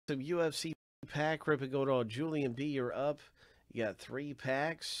some UFC pack ripping going on. Julian B, you're up. You got 3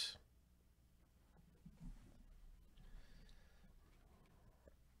 packs.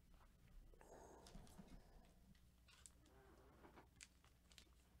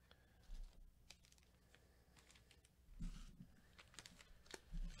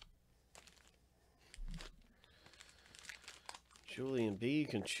 Julian B, you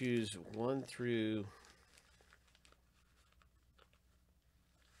can choose 1 through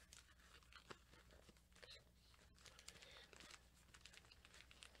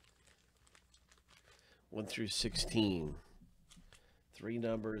 16. 3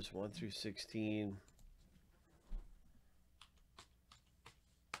 numbers, 1 through 16.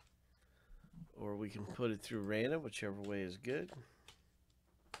 Or we can put it through random, whichever way is good.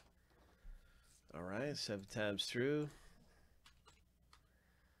 All right, 7 times through.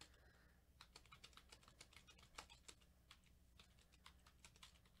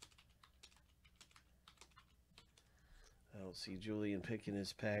 I don't see Julian picking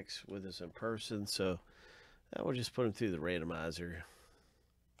his packs with us in person, so I will just put him through the randomizer.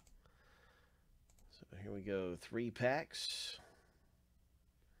 So here we go, 3 packs.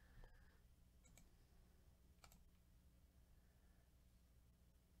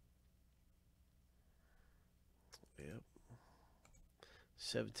 Yep.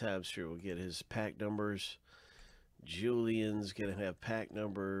 7 times through, we'll get his pack numbers. Julian's going to have pack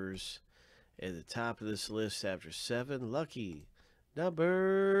numbers at the top of this list after 7. Lucky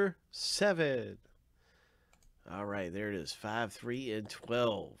number 7. All right, there it is. 5, 3, and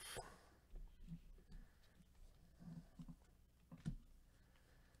 12.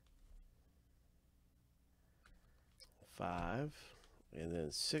 5, and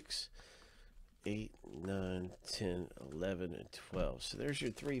then 6, 8, 9, 10, 11, and 12. So there's your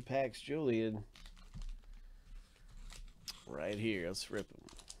 3 packs, Julian. Right here. Let's rip them.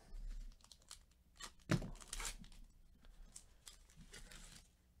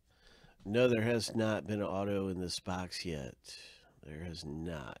 No, there has not been an auto in this box yet. There has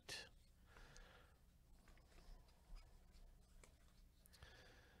not.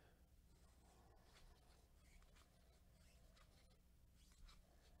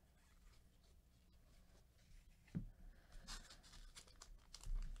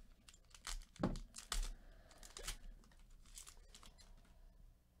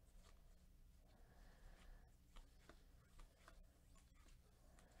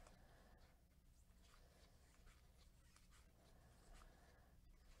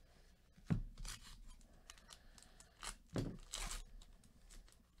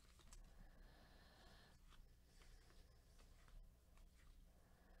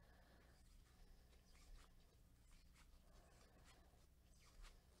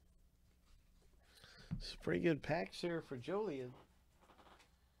 It's pretty good packs here for Julian.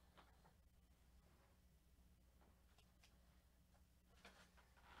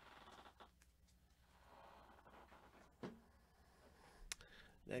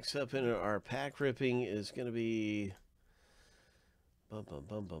 Next up in our pack ripping is going to be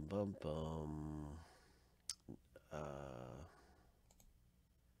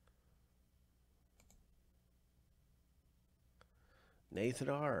Nathan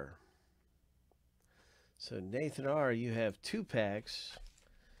R. So Nathan R, you have 2 packs,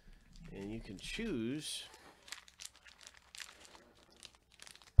 and you can choose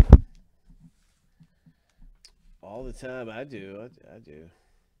all the time. I do. I do.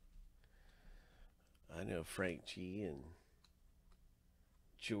 I know Frank G and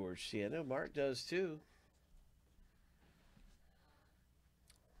George C. I know Mark does too.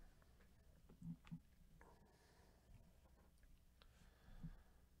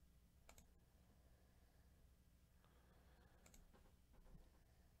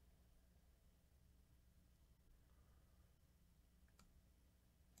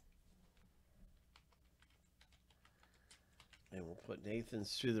 And we'll put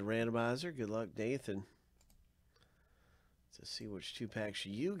Nathan's through the randomizer. Good luck, Nathan. To see which 2 packs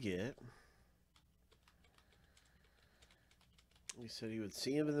you get. He said he would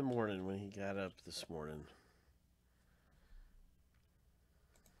see him in the morning when he got up this morning.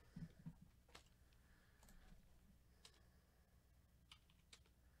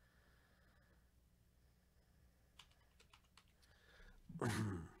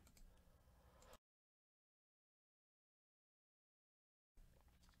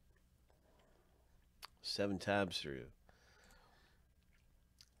 Seven times through.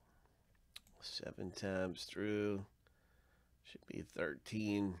 7 times through. Should be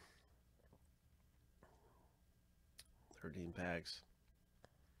 13. 13 packs.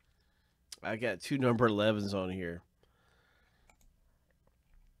 I got 2 number 11s on here.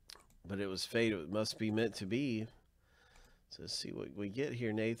 But it was fate. It must be meant to be. So let's see what we get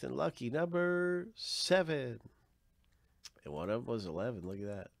here, Nathan. Lucky number 7. And one of them was 11. Look at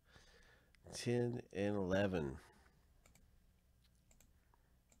that. 10 and 11.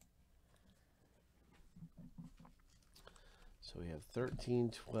 So we have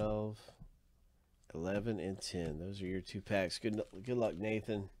 13, 12, 11, and 10. Those are your 2 packs. Good luck,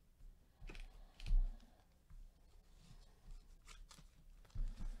 Nathan.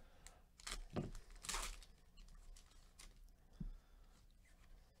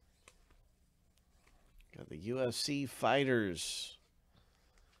 Got the UFC fighters.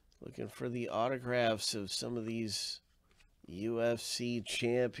 Looking for the autographs of some of these UFC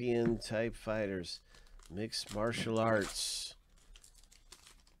champion type fighters. Mixed martial arts.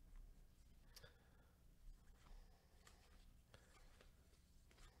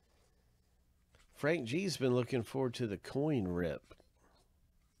 Frank G's been looking forward to the coin rip.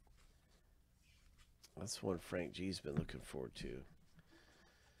 That's one Frank G's been looking forward to.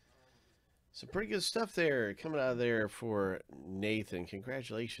 Some pretty good stuff there coming out of there for Nathan.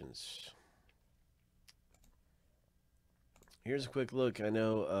 Congratulations. Here's a quick look. I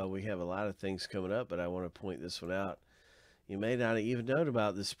know we have a lot of things coming up, but I want to point this one out. You may not have even known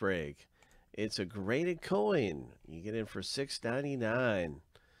about this break. It's a graded coin. You get in for $6.99.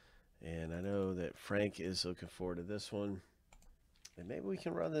 And I know that Frank is looking forward to this one. And maybe we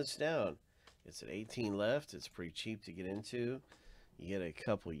can run this down. It's at 18 left. It's pretty cheap to get into. You get a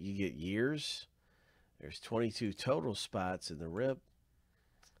couple, you get years. There's 22 total spots in the rip.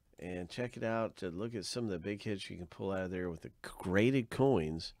 And check it out to look at some of the big hits you can pull out of there with the graded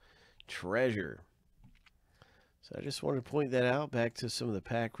coins. Treasure. So I just wanted to point that out, back to some of the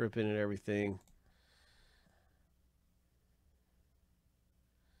pack ripping and everything.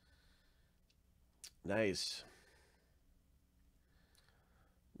 Nice.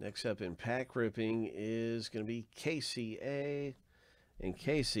 Next up in pack ripping is going to be Casey A. And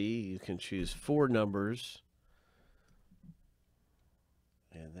Casey, you can choose 4 numbers.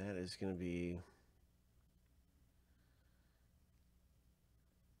 And that is going to be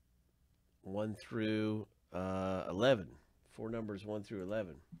 1 through 11. 4 numbers 1 through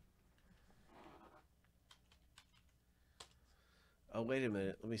 11. Oh, wait a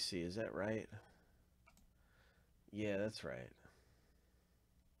minute. Let me see. Is that right? Yeah, that's right.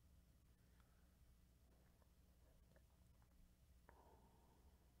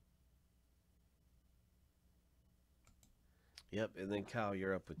 Yep, and then Kyle,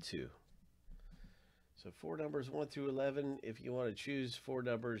 you're up with 2. So 4 numbers 1 through 11. If you want to choose 4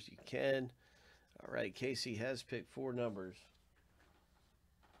 numbers, you can. All right, Casey has picked 4 numbers.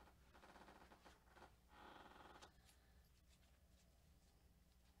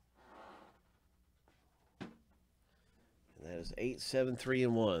 And that is 8, 7, 3,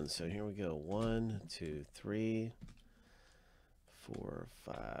 and 1. So here we go. 1, 2, 3, 4,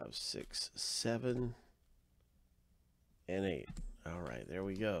 5, 6, 7, and 8. All right, there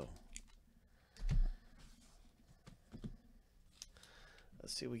we go.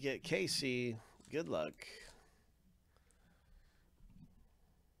 Let's see, we get Casey. Good luck.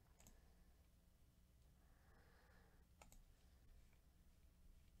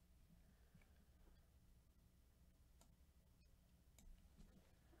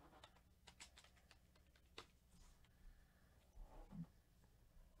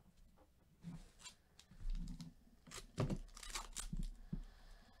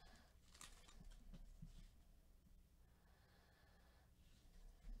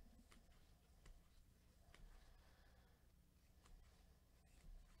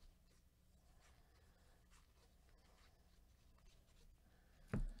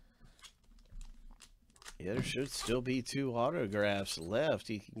 Yeah, there should still be 2 autographs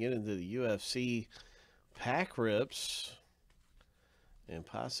left. You can get into the UFC pack rips and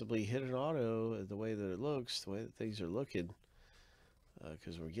possibly hit an auto the way that it looks, the way that things are looking,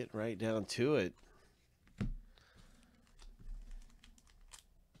 because we're getting right down to it.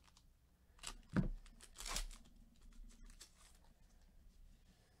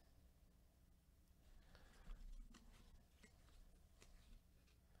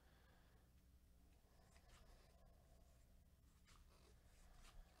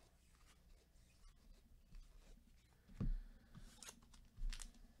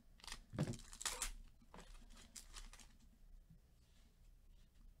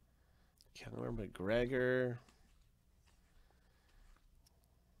 Conor McGregor.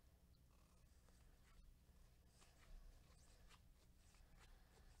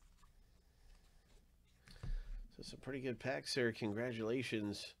 So some pretty good packs there.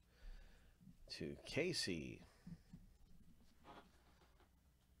 Congratulations to Casey.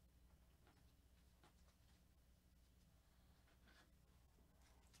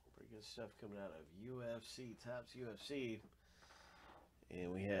 Good stuff coming out of UFC, Topps UFC.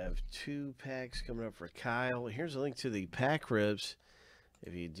 And we have 2 packs coming up for Kyle. Here's a link to the pack rips.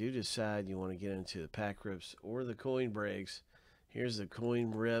 If you do decide you want to get into the pack rips or the coin breaks, here's the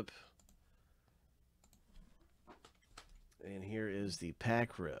coin rip. And here is the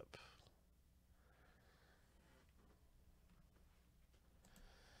pack rip.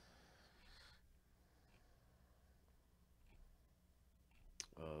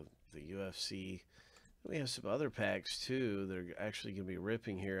 The UFC. We have some other packs too that are actually going to be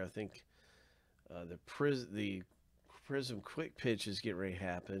ripping here. I think the Prism Quick Pitch is getting ready to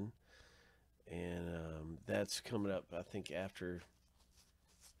happen, and that's coming up, I think, after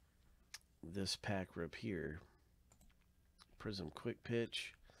this pack rip here. Prism Quick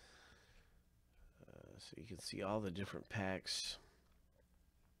Pitch. So you can see all the different packs.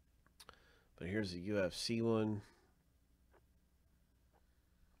 But here's the UFC one.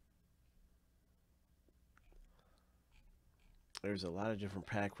 There's a lot of different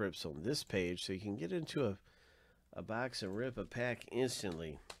pack rips on this page, so you can get into a box and rip a pack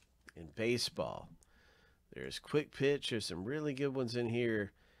instantly. In baseball, there's Quick Pitch. There's some really good ones in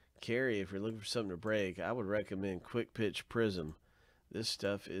here. Carry, if you're looking for something to break, I would recommend Quick Pitch Prism. This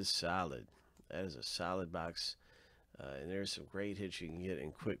stuff is solid. That is a solid box. And there's some great hits you can get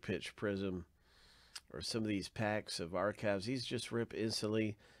in Quick Pitch Prism. Or some of these packs of archives. These just rip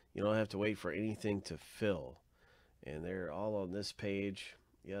instantly. You don't have to wait for anything to fill. And they're all on this page.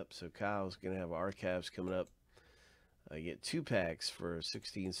 Yep, so Kyle's going to have archives coming up. I get 2 packs for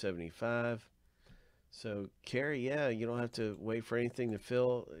 $16.75. So, Carrie, yeah, you don't have to wait for anything to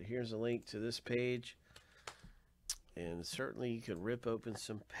fill. Here's a link to this page. And certainly you can rip open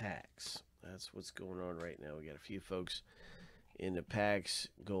some packs. That's what's going on right now. We got a few folks in the packs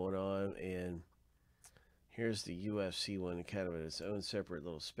going on. And here's the UFC one, kind of in its own separate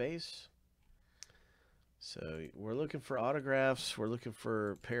little space. So we're looking for autographs. We're looking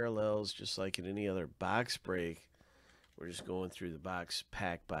for parallels, just like in any other box break. We're just going through the box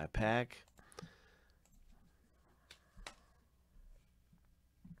pack by pack.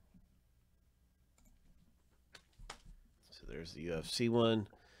 So there's the UFC one,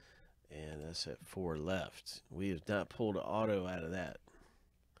 and that's at 4 left. We have not pulled an auto out of that.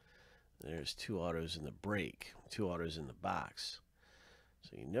 There's 2 autos in the break, 2 autos in the box.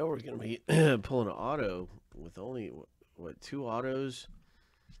 So you know we're going to be pulling an auto with only, what, 2 autos?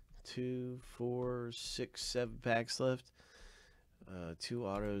 2, 4, 6, 7 packs left. 2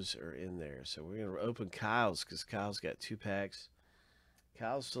 autos are in there. So we're going to open Kyle's because Kyle's got 2 packs.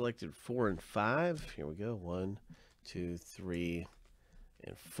 Kyle's selected 4 and 5. Here we go. 1, 2, 3,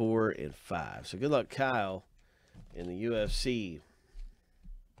 and 4 and 5. So good luck, Kyle, in the UFC.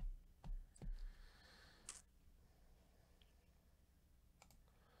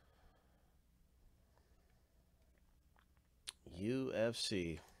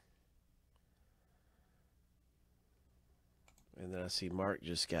 UFC. And then I see Mark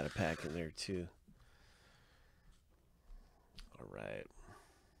just got a pack in there too. All right.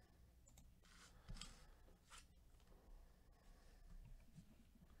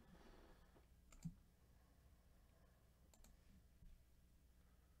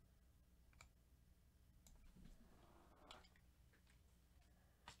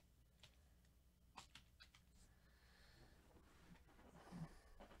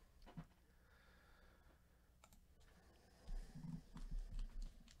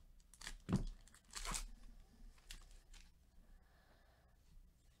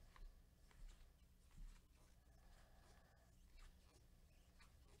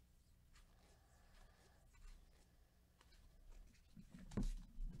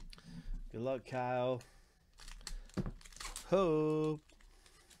 Good luck, Kyle. Hope.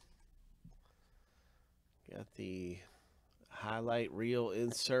 Got the highlight reel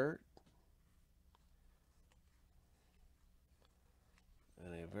insert.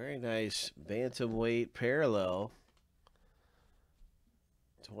 And a very nice bantamweight parallel.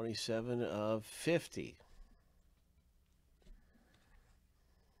 27 of 50.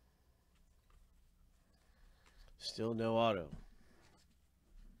 Still no auto.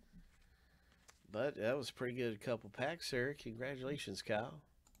 But that was a pretty good couple packs there. Congratulations, Kyle.